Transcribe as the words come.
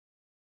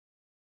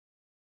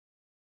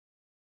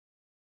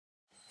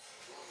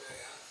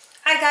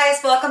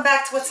guys, welcome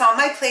back to What's on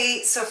My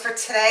Plate. So for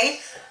today,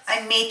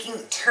 I'm making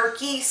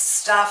turkey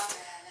stuffed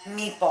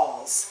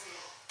meatballs.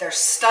 They're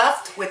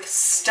stuffed with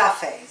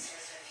stuffing,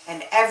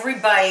 and every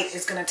bite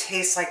is going to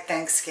taste like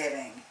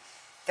Thanksgiving.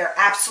 They're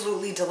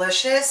absolutely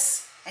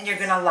delicious, and you're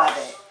going to love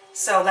it.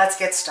 So let's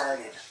get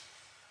started.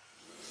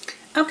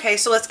 Okay,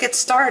 so let's get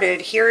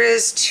started. Here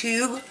is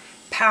 2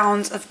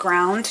 pounds of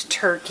ground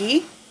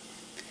turkey,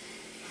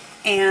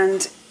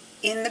 and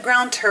in the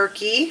ground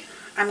turkey,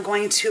 I'm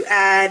going to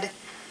add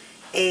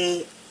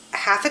a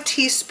half a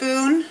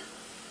teaspoon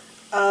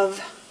of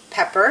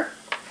pepper.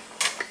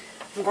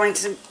 I'm going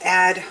to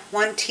add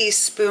 1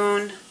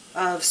 teaspoon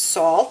of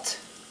salt.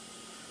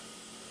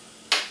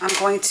 I'm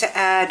going to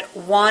add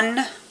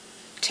 1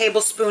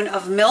 tablespoon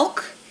of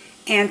milk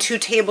and 2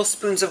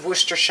 tablespoons of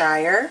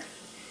Worcestershire.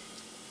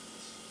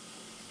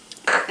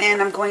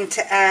 And I'm going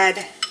to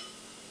add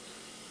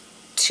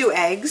 2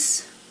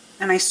 eggs,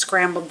 and I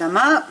scrambled them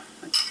up.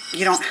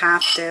 You don't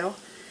have to.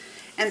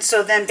 And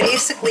so then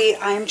basically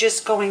I'm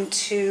just going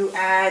to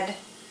add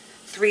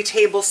 3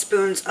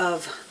 tablespoons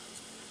of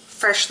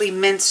freshly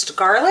minced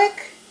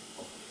garlic,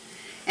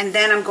 and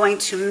then I'm going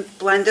to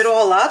blend it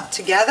all up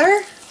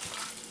together.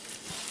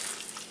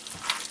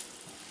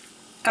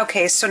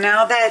 Okay, so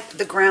now that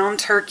the ground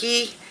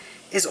turkey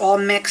is all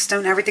mixed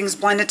and everything's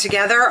blended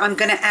together, I'm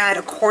going to add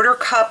a 1/4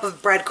 cup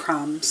of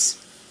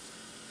breadcrumbs,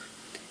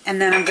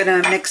 and then I'm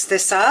going to mix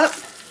this up.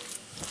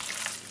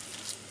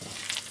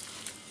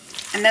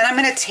 And then I'm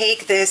going to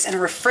take this and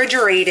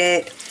refrigerate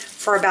it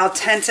for about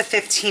 10 to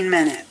 15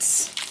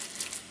 minutes.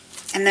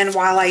 And then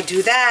while I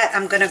do that,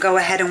 I'm going to go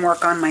ahead and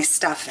work on my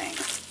stuffing.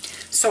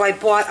 So I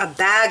bought a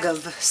bag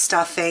of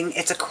stuffing.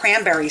 It's a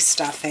cranberry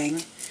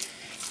stuffing,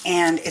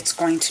 and it's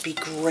going to be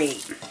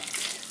great.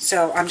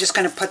 So I'm just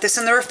going to put this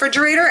in the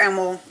refrigerator and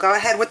we'll go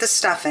ahead with the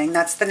stuffing.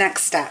 That's the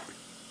next step.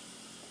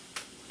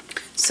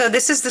 So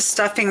this is the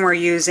stuffing we're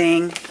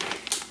using.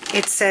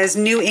 It says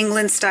New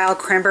England style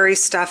cranberry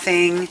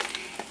stuffing.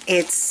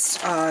 It's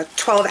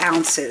 12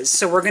 ounces.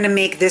 So we're going to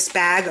make this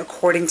bag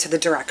according to the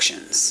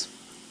directions.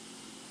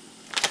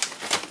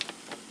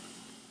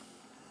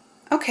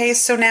 Okay,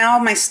 so now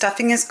my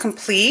stuffing is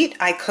complete.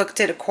 I cooked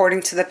it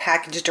according to the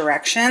package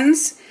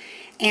directions,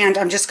 and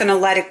I'm just going to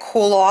let it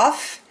cool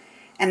off,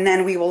 and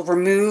then we will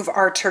remove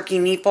our turkey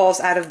meatballs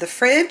out of the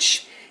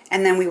fridge,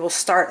 and then we will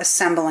start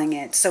assembling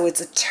it. So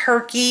it's a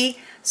turkey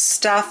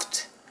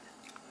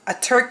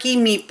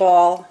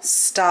meatball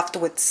stuffed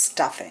with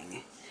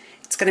stuffing.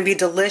 It's going to be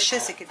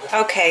delicious.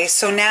 Okay,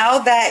 so now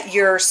that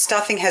your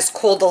stuffing has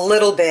cooled a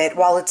little bit,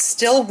 while it's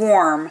still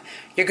warm,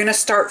 you're going to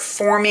start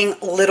forming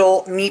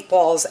little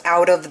meatballs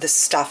out of the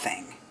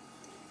stuffing.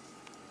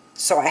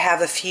 So I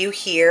have a few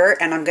here,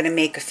 and I'm going to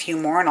make a few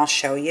more, and I'll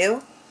show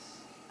you.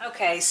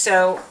 Okay,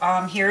 so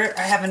here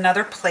I have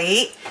another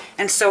plate,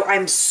 and so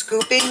I'm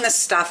scooping the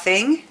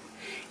stuffing,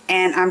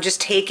 and I'm just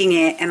taking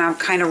it, and I'm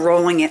kind of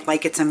rolling it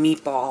like it's a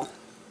meatball.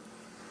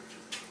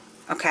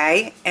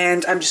 Okay,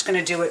 and I'm just going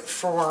to do it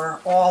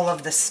for all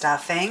of the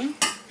stuffing.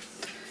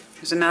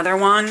 Here's another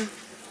one.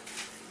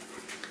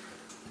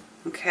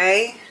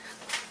 Okay.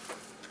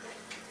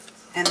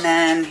 And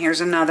then here's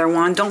another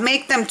one. Don't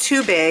make them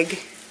too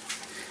big.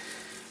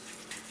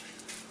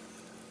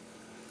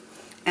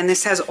 And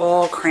this has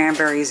all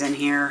cranberries in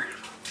here.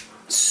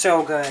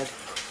 So good.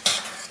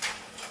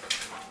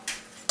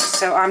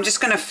 So I'm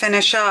just going to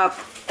finish up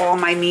all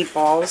my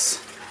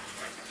meatballs.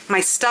 My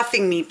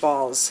stuffing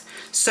meatballs.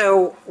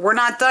 So we're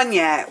not done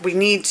yet. We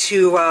need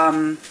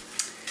to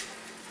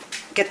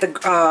get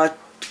the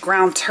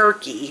ground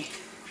turkey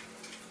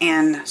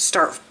and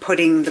start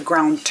putting the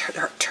ground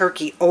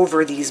turkey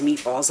over these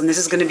meatballs, and this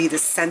is going to be the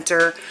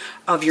center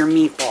of your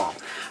meatball.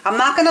 I'm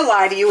not going to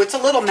lie to you, it's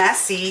a little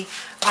messy.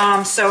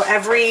 So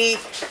every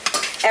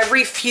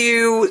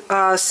few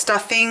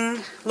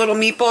stuffing little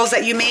meatballs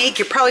that you make,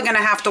 you're probably going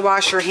to have to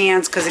wash your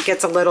hands because it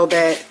gets a little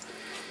bit,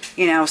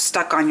 you know,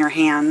 stuck on your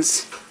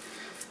hands.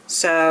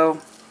 So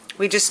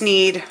we just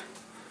need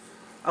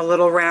a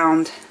little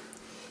round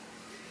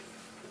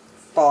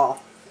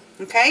ball.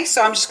 Okay,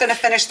 so I'm just going to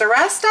finish the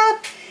rest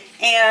up,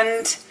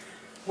 and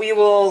we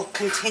will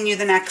continue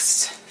the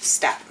next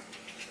step.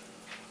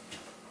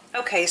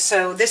 Okay,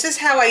 so this is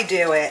how I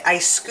do it. I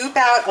scoop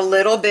out a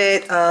little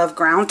bit of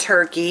ground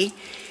turkey,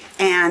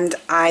 and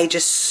I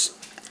just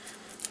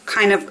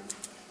kind of,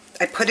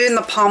 I put it in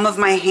the palm of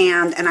my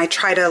hand, and I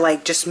try to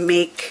like just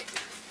make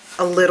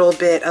a little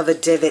bit of a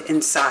divot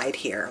inside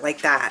here,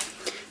 like that.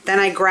 Then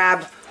I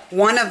grab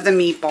one of the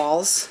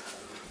meatballs,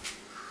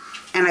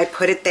 and I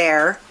put it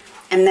there.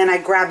 And then I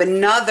grab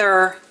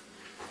another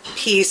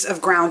piece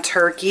of ground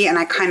turkey, and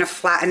I kind of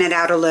flatten it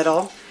out a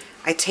little.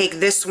 I take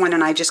this one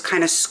and I just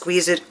kind of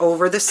squeeze it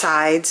over the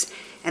sides,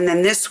 and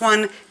then this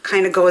one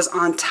kind of goes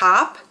on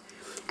top.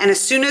 And as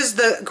soon as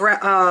the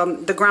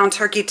ground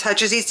turkey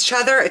touches each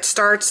other, it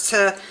starts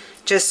to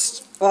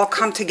just all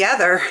come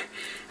together.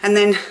 And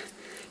then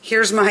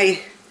here's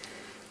my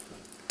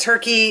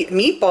turkey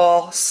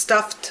meatball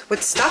stuffed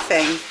with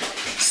stuffing.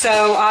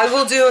 So I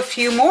will do a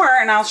few more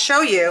and I'll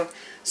show you.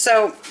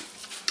 So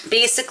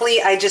basically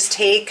I just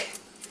take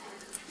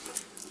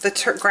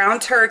the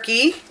ground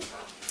turkey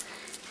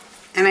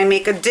and I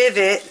make a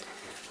divot,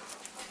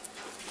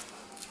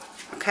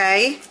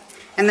 okay,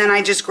 and then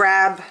I just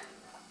grab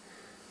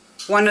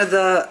one of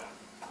the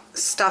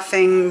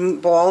stuffing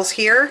balls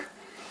here,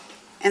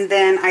 and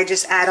then I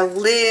just add a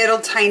little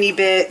tiny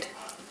bit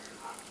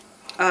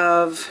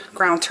of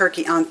ground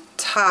turkey on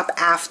top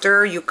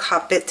after you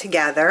cup it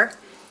together.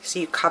 So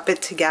you cup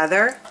it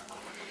together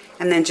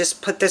and then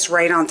just put this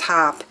right on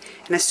top,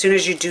 and as soon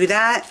as you do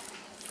that,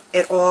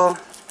 it all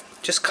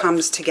just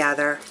comes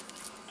together.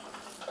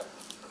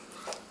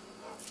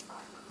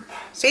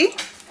 See?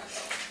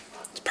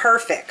 It's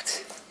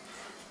perfect.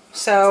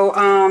 So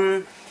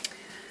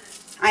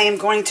I am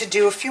going to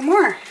do a few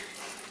more.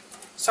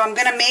 So I'm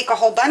going to make a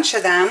whole bunch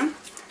of them,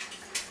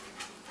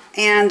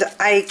 and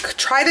I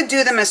try to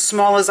do them as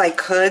small as I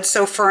could.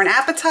 So for an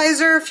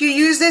appetizer, if you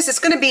use this, it's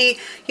going to be,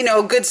 you know,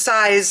 a good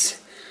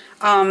size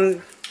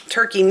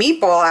turkey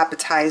meatball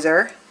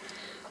appetizer,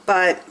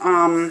 but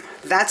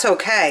that's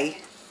okay.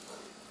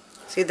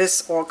 See,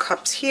 this all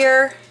cups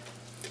here,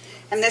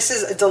 and this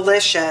is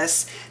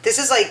delicious. This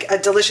is like a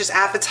delicious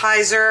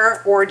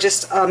appetizer or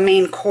just a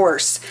main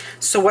course.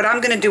 So what I'm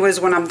going to do is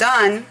when I'm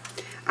done,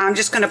 I'm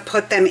just going to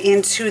put them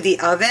into the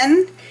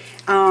oven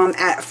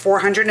at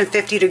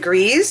 450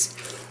 degrees,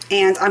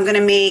 and I'm going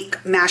to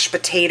make mashed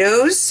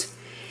potatoes,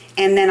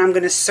 and then I'm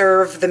going to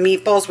serve the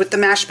meatballs with the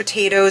mashed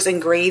potatoes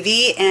and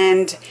gravy,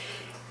 and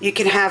you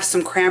can have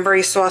some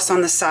cranberry sauce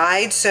on the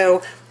side.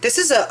 So this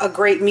is a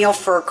great meal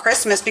for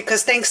Christmas,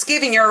 because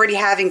Thanksgiving you're already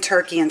having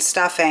turkey and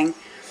stuffing.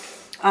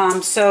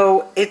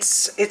 So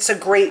it's a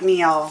great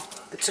meal.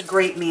 It's a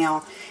great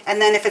meal.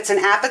 And then if it's an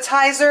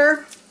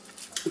appetizer,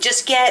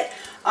 just get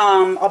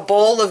a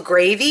bowl of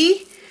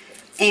gravy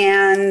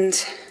and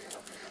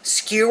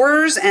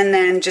skewers, and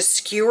then just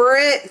skewer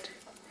it,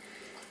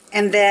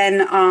 and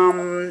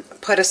then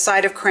put a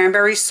side of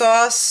cranberry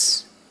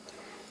sauce.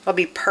 It'll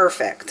be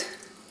perfect.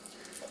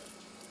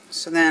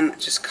 So then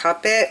just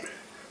cup it,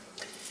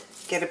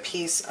 get a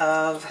piece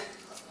of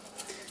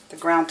the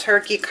ground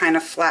turkey, kind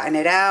of flatten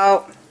it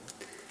out,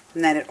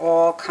 and then it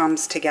all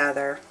comes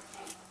together.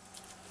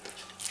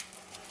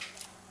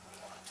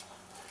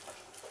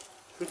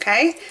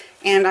 Okay,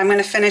 and I'm going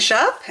to finish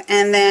up,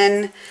 and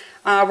then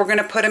we're going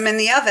to put them in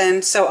the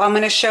oven. So I'm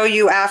going to show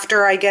you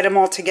after I get them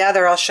all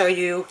together. I'll show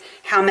you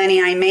how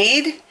many I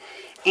made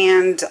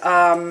and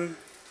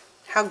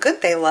how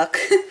good they look.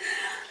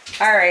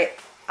 All right,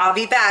 I'll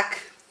be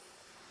back.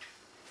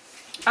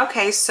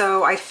 Okay,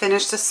 so I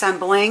finished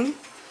assembling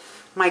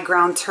my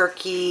ground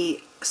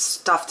turkey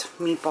stuffed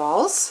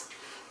meatballs.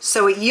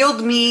 So it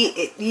yielded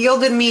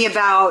me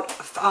about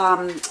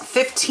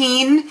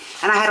 15, and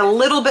I had a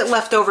little bit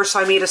left over, so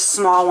I made a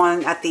small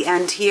one at the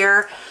end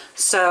here.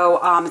 So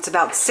it's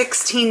about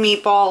 16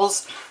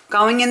 meatballs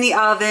going in the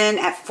oven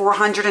at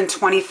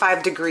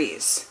 425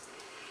 degrees.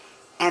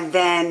 And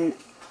then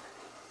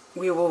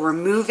we will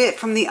remove it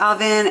from the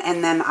oven,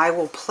 and then I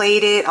will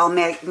plate it. I'll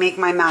make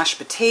my mashed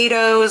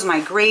potatoes, my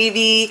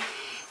gravy,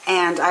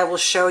 and I will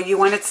show you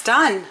when it's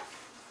done.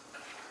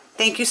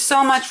 Thank you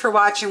so much for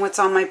watching what's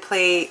on my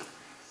plate.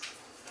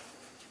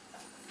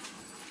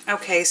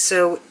 Okay,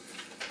 so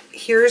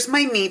here's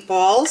my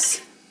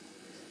meatballs.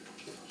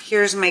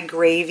 Here's my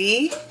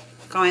gravy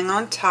going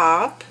on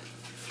top.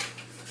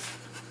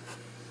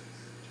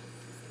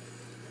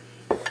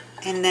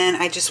 And then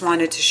I just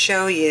wanted to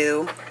show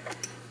you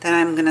that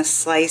I'm going to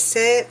slice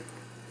it.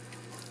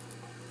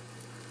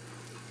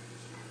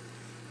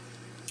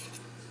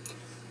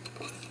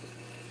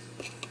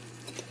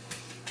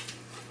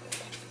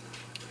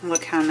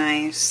 Look how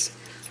nice.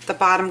 The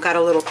bottom got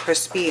a little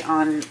crispy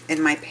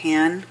in my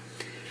pan,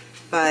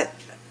 but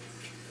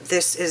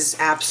this is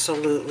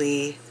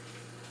absolutely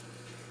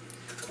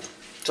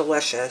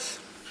delicious.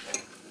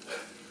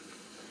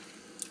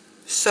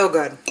 So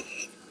good.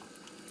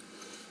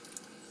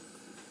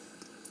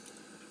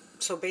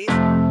 So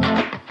basically